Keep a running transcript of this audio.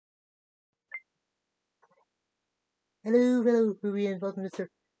Hello, Whovians, welcome to Mr.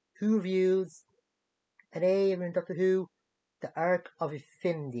 Who Reviews. Today we're in Doctor Who, The Ark of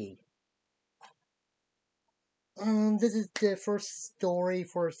Infinity. This is the first story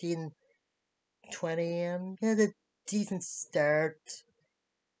for season 20, and yeah, the decent start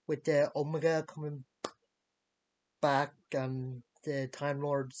with the Omega coming back and the Time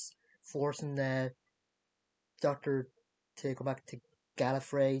Lords forcing the Doctor to go back to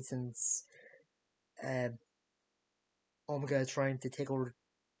Gallifrey since uh, Omega is trying to take over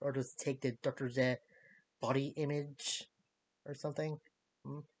or just take the Doctor's body image or something.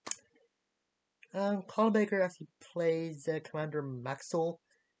 Mm. Colin Baker actually plays Commander Maxwell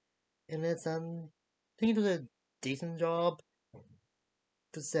in this, and I think he does a decent job.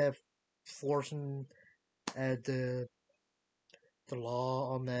 Just forcing the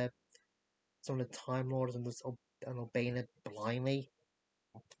law on some of the Time Lords and just and obeying it blindly.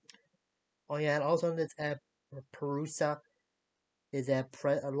 Oh yeah, and also in this Perusa is a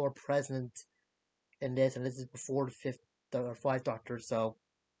Lord President in this, and this is before the fifth or five Doctors. So,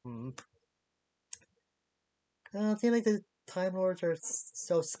 I feel like the Time Lords are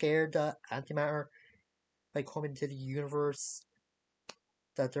so scared that antimatter by coming to the universe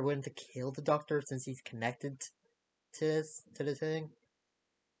that they're willing to kill the Doctor since he's connected to the thing.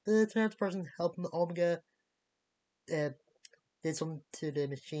 The third person helping Omega uh, did something to the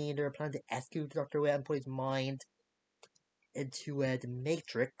machine. They were planning to execute the Doctor and put his mind into the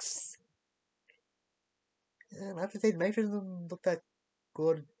Matrix. And I have to say, the Matrix doesn't look that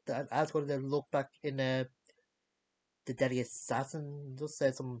good, as good as it looked back in the Deadly Assassin. Just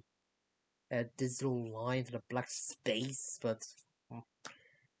said some digital lines in a black space, but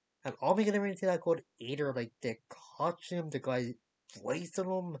and Omega never really see that good either. Like the costume, the guy's voice on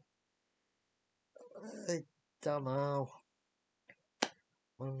him. I don't know.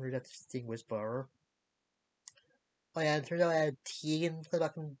 I'm really that distinguished bar. Oh yeah, and it turns out Tegan played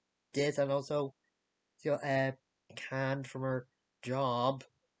back in this and also she got canned from her job.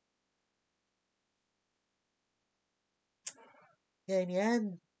 Yeah, in the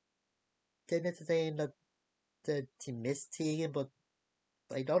end, they admit to saying that she missed Tegan, but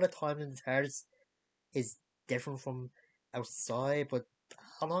I know the time in hers is different from outside. But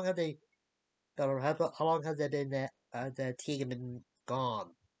how long have they? Or how long has they been? The Tegan been gone?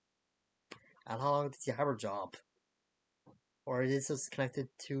 And how long did she have her job? Or is this just connected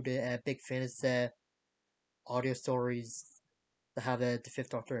to the Big Finish audio stories that have the Fifth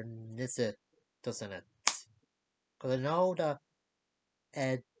Doctor and Nissa does in it? Because I know that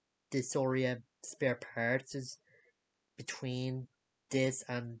uh, the story spare parts is between this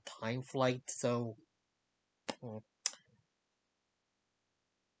and Time Flight, so mm.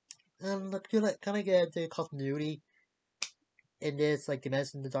 And look, you like kind of get the continuity in this. Like they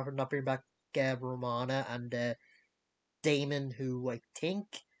mentioned, the Doctor not bringing back Romana and Damon, who I think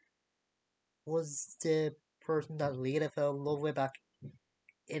was the person that Lita fell in love with back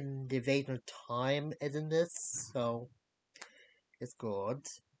in the Invasion of Time, isn't this? So it's good.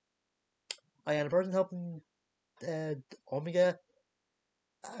 I am the person helping uh, Omega.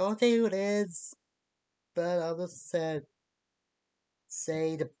 I won't tell you who it is, but I'll just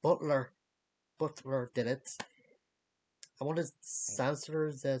say the Butler did it. I wanted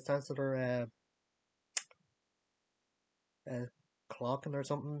Chancellor uh, Clocken or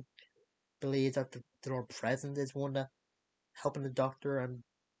something believes that the Lord President is one that helping the Doctor, and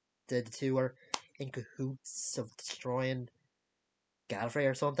the two are in cahoots of destroying Gallifrey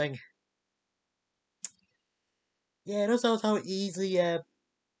or something. Yeah, it shows how easily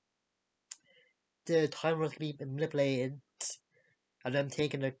the time was be manipulated, and them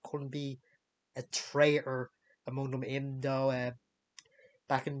thinking there couldn't be a traitor among them, even though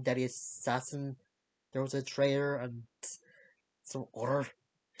back in Deadly Assassin there was a traitor, and some other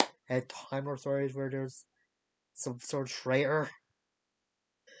Time Lord stories where there's some sort of traitor.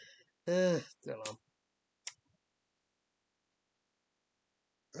 Don't know.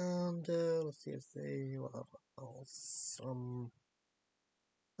 And let's see what else. I'm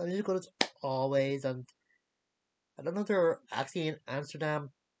just good as always, and I don't know if they're actually in Amsterdam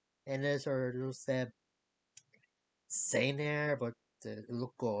in this or just saying there, but it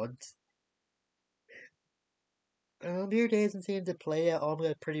looked good. Beer Days seemed to play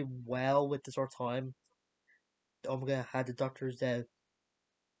Omega pretty well with the sort of time Omega had the Doctor's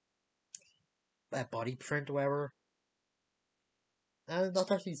body print or whatever. And the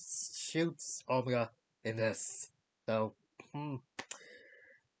Doctor actually shoots Omega in this. So, hmm.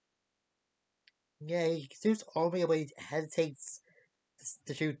 Yeah, he shoots Omega, but he hesitates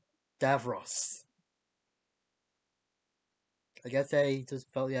to shoot Davros. I guess he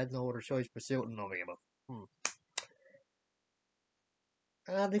just felt he had no other choice for shooting Omega. But, hmm.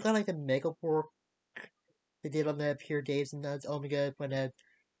 And they got like the makeup work they did on the Pure Daves and that's Omega when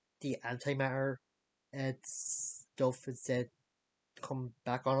the antimatter stuff is come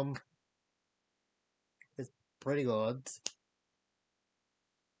back on him. It's pretty good.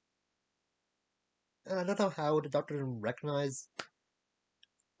 And I don't know how the Doctor didn't recognize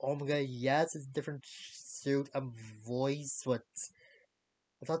Omega. Yes, it's a different suit and voice, but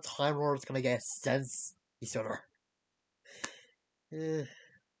I thought Time Lord's gonna get a sense each other. Uh,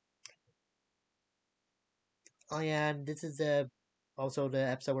 oh yeah, and this is also the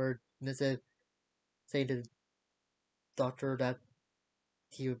episode where Nissa saying to the Doctor that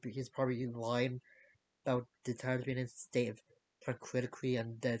he's probably lying about the TARDIS being in a state of tranquility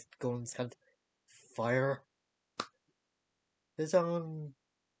and that guns can't fire. This on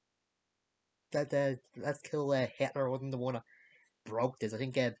that Let's Kill Hitler wasn't the one that broke this. I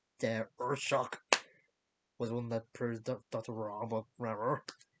think the Earthshock was the one that proved Doctor wrong, but whatever.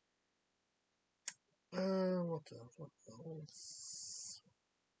 What else?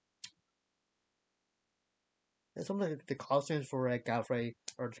 Some of the costumes for Gallifrey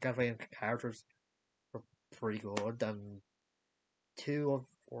or the Gallifreyan characters were pretty good, and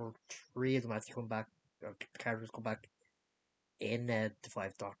or three of them actually come back. Characters come back in the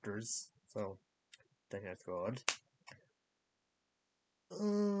Five Doctors, so I think that's good.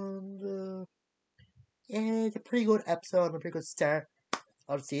 And yeah, it's a pretty good episode, and a pretty good start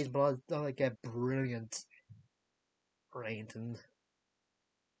of the season, but it's not like a brilliant rating.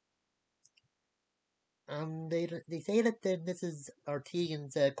 And they say that this is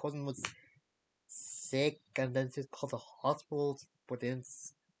Artigan's cousin was sick, and then just called the hospital, but then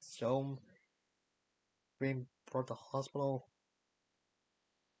show him being brought to the hospital.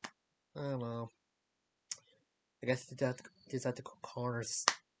 I don't know. I guess just had to cut corners.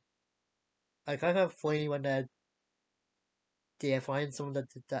 I kind of funny when they find someone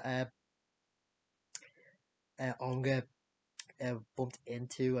that Onga bumped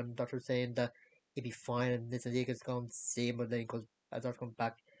into, and the doctor saying that he'd be fine, and this and he gonna go and see him, but then he goes, as doctor comes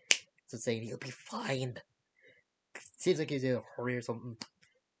back, so saying he'll be fine. Seems like he's in a hurry or something.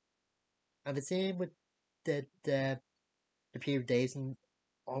 And the same with the Peter Days and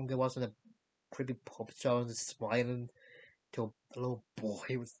Onga wasn't a creepy puppet show and just smiling to a little boy.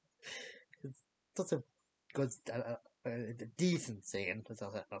 It's such a good, decent scene. That's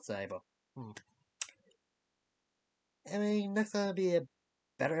not say, but I mean, next time will be a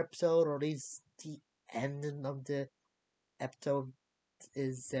better episode, or at least the ending of the episode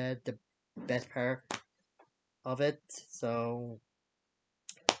is the best part of it. So,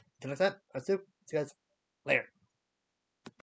 till next time, I'll see you guys later.